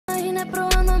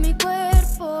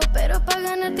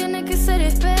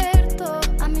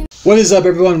What is up,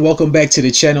 everyone? Welcome back to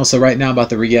the channel. So right now I'm about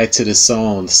to react to the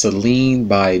song Selene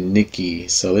by Niki.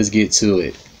 So let's get to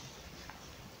it.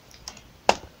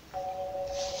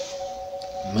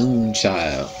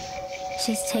 Moonchild.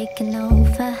 She's taking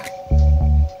over,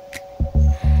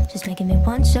 just making me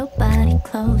want your body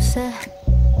closer.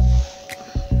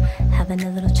 Having a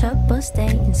little trouble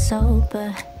staying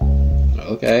sober.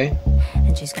 Okay.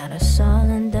 And she's got us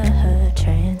all under her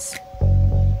trance.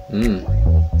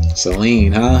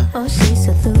 Selene, huh? Oh, she's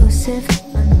elusive.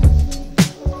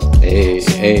 Hey,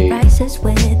 hey. Rises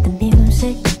with the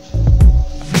music,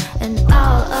 and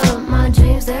all of my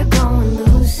dreams, they're going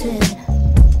lucid.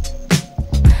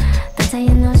 That's how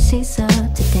you know she's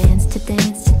up to dance, to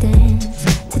dance, to dance,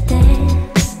 to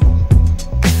dance.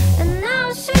 And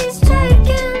now she's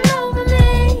taking over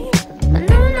me. I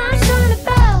know I'm not sure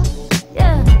about,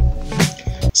 yeah.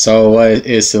 So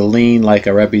is Selene like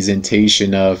a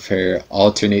representation of her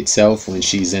alternate self when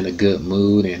she's in a good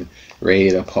mood and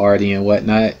ready to party and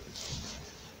whatnot?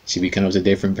 She becomes a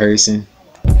different person.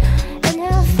 And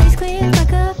her face clear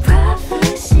like a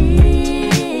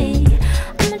prophecy.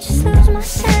 I'ma just lose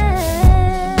myself.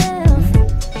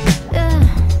 Yeah.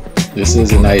 This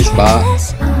is a nice bop.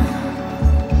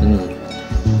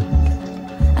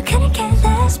 I couldn't care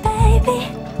less, baby.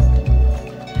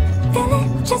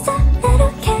 Feeling just a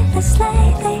little careless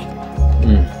lately.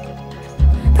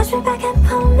 Push me back and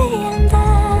pull me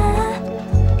under.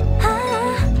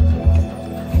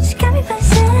 She got me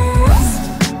places.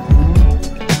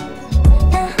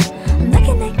 Now I'm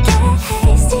looking to get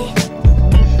hasty.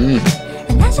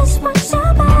 And I just want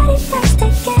your body pressed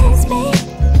against me.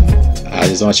 I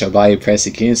just want your body pressed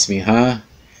against me, huh?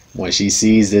 When she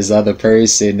sees this other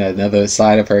person, another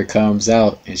side of her comes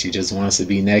out and she just wants to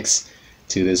be next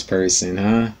to this person,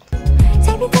 huh?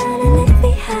 Take me down and lift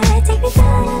me high. Take me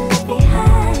down and lift me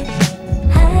high.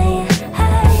 High,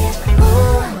 high.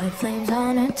 Ooh. White flames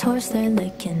on her torso, they're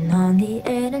licking on the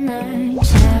air tonight.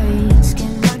 Cherry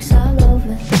skin marks all over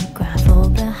the gravel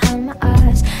behind my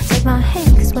eyes. Take my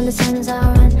hand, cause when the sun's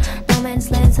out run, no man's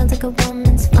land sounds like a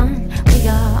woman's fun. We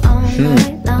got all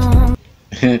night long.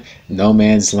 No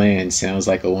man's land sounds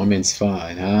like a woman's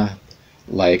fun, huh?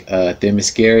 Like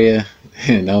Themyscira,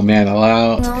 no man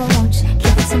allowed. No, won't you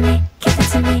give it to me, give it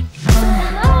to me.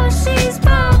 Oh, she's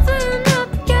popping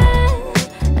up again,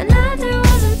 and I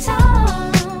wasn't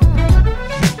told.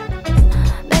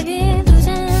 Baby,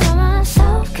 losing all my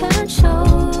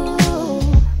self-control,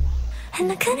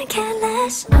 and I couldn't care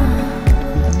less.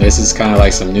 This is kind of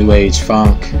like some new age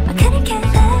funk. I couldn't care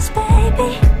less,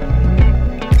 baby.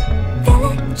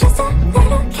 Feeling just a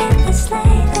little careless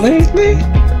lately.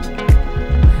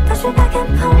 Push me back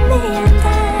and pull me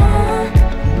under.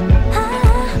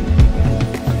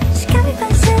 She got me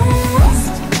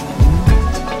possessed.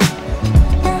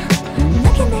 Now I'm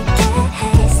looking to get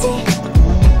hasty.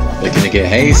 Looking to get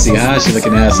hasty, huh? She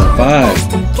looking to have some fun.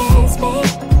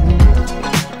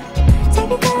 Take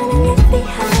me down and lift me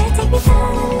high. Take me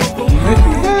down and lift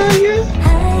me high.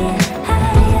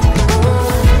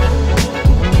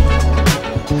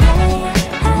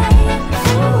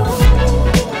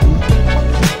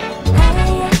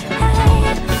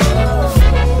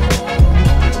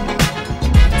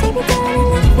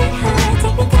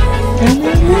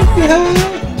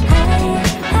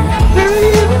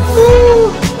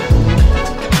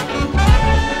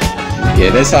 Yeah,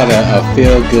 this had a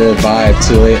feel-good vibe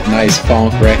to it. Nice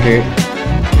funk record.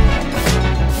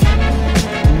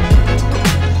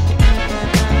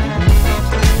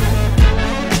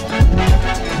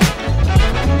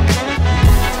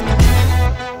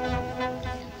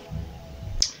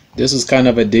 This was kind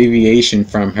of a deviation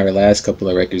from her last couple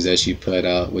of records that she put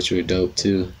out, which were dope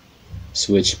too.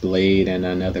 Switchblade and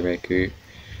another record.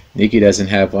 Niki doesn't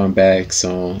have one back,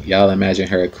 so y'all imagine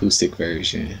her acoustic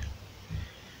version.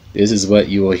 This is what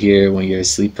you will hear when your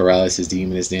sleep paralysis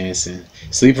demon is dancing.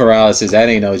 Sleep paralysis, that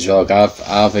ain't no joke.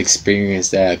 I've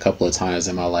experienced that a couple of times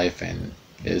in my life, and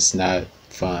it's not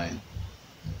fun.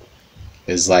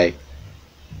 It's like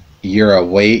you're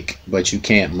awake but you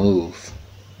can't move.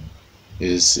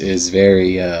 It's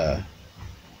very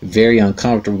very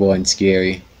uncomfortable and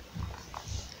scary.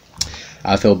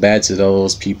 I feel bad to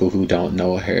those people who don't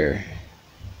know her.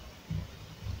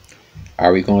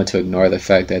 Are we going to ignore the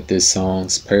fact that this song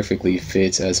perfectly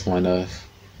fits as one of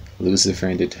Lucifer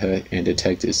and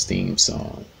Detective's theme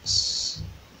songs?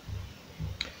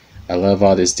 I love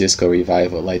all this disco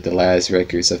revival, like the last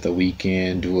records of The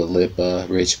Weeknd, Dua Lipa,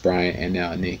 Rich Brian, and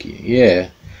now Niki. Yeah,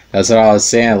 that's what I was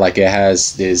saying. Like it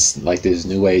has this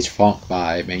new age funk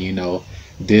vibe, and you know,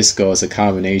 disco is a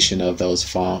combination of those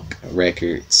funk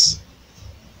records.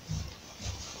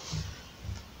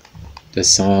 The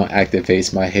song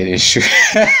activates my hidden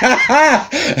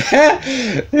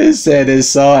It said this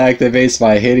song activates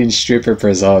my hidden stripper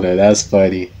persona. That's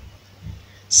funny.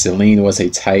 Selene was a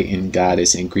Titan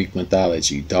goddess in Greek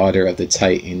mythology, daughter of the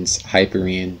Titans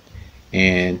Hyperion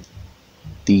and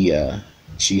Thea.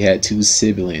 She had two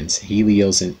siblings,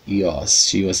 Helios and Eos.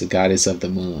 She was the goddess of the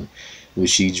moon,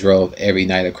 which she drove every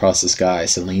night across the sky.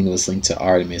 Selene was linked to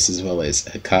Artemis as well as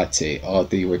Hecate. All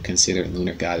three were considered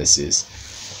lunar goddesses.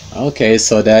 Okay,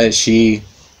 so that she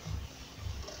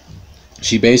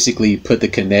basically put the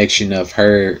connection of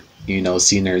her, you know,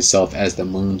 seeing herself as the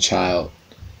moonchild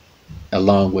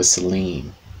along with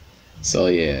Selene. So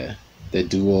yeah, the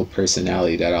dual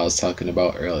personality that I was talking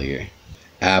about earlier.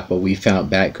 Apple, we found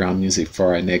background music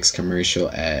for our next commercial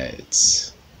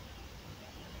ads.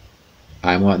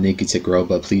 I want Niki to grow,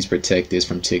 but please protect this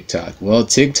from TikTok. Well,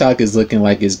 TikTok is looking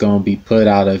like it's going to be put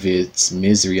out of its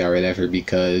misery or whatever,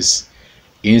 because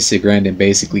Instagram then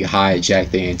basically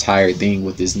hijacked the entire thing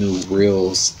with this new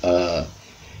Reels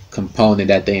component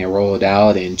that they rolled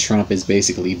out, and Trump is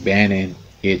basically banning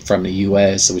it from the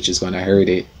US, which is going to hurt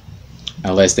it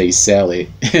unless they sell it.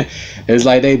 It's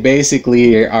like they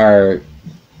basically are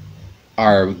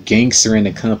gangstering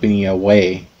the company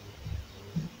away.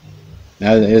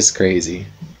 Now it's crazy.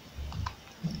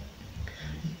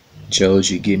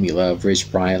 Joji, Give Me Love,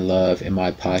 Rich Brian Love, In My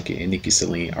Pocket, and Niki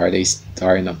Selene. Are they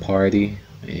starting a party?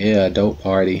 Yeah, a dope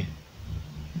party.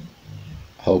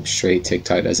 Hope straight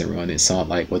TikTok doesn't run it sound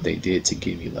like what they did to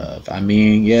Give Me Love. I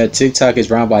mean, yeah, TikTok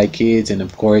is run by kids, and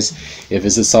of course, if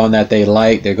it's a song that they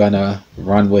like, they're gonna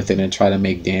run with it and try to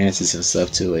make dances and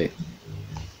stuff to it.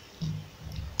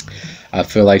 I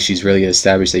feel like she's really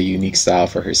established a unique style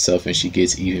for herself, and she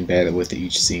gets even better with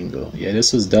each single. Yeah,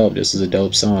 this was dope. This was a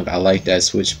dope song. I like that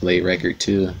Switchblade record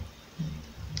too.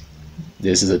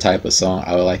 This is a type of song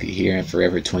I would like to hear in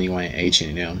Forever 21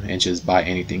 H&M and just buy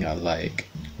anything I like.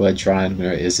 What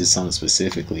genre is this song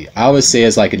specifically? I would say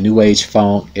it's like a new age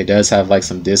funk. It does have like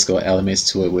some disco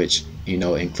elements to it, which, you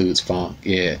know, includes funk.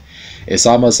 Yeah, it's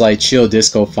almost like chill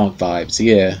disco funk vibes.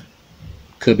 Yeah,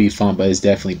 could be funk, but it's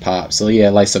definitely pop. So yeah,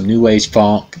 like some new age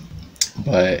funk.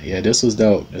 But yeah, this was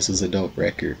dope. This was a dope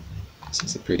record. This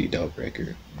is a pretty dope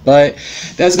record. But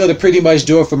that's going to pretty much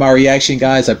do it for my reaction,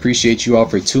 guys. I appreciate you all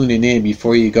for tuning in.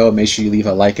 Before you go, make sure you leave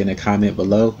a like and a comment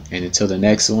below. And until the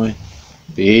next one,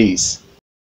 peace.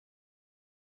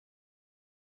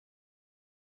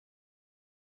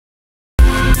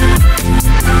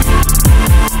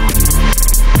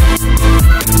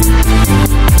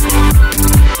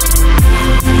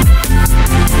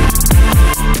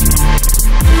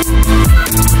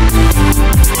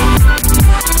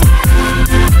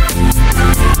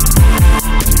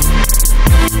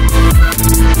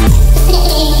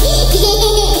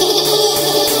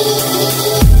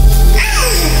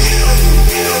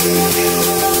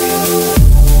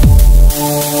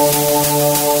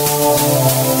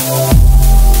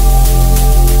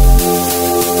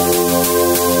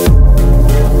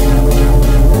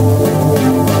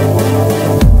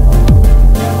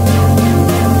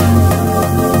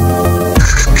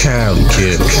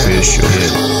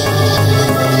 CaliKidOfficial.